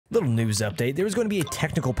little news update. There is going to be a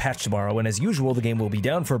technical patch tomorrow, and as usual, the game will be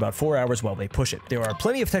down for about 4 hours while they push it. There are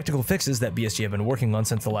plenty of technical fixes that BSG have been working on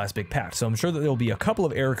since the last big patch, so I'm sure that there will be a couple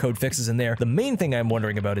of error code fixes in there. The main thing I'm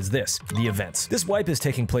wondering about is this: the events. This wipe is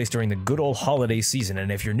taking place during the good old holiday season,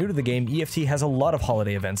 and if you're new to the game, EFT has a lot of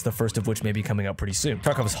holiday events, the first of which may be coming up pretty soon.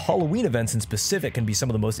 Tarkov's Halloween events in specific can be some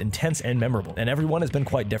of the most intense and memorable, and every one has been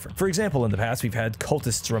quite different. For example, in the past, we've had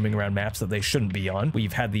cultists roaming around maps that they shouldn't be on.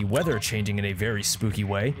 We've had the weather changing in a very spooky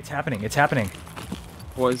way. It's happening. It's happening.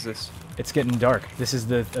 What is this? It's getting dark. This is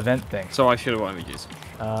the event thing. So I should have images.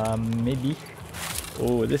 Maybe.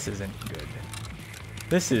 Oh, this isn't good.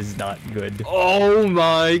 This is not good. Oh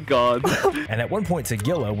my god. And at one point,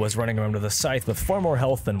 Tagilla was running around with a scythe with far more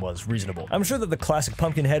health than was reasonable. I'm sure that the classic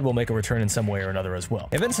pumpkin head will make a return in some way or another as well.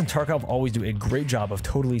 Events in Tarkov always do a great job of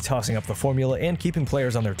totally tossing up the formula and keeping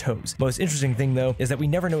players on their toes. Most interesting thing though is that we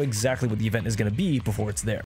never know exactly what the event is going to be before it's there.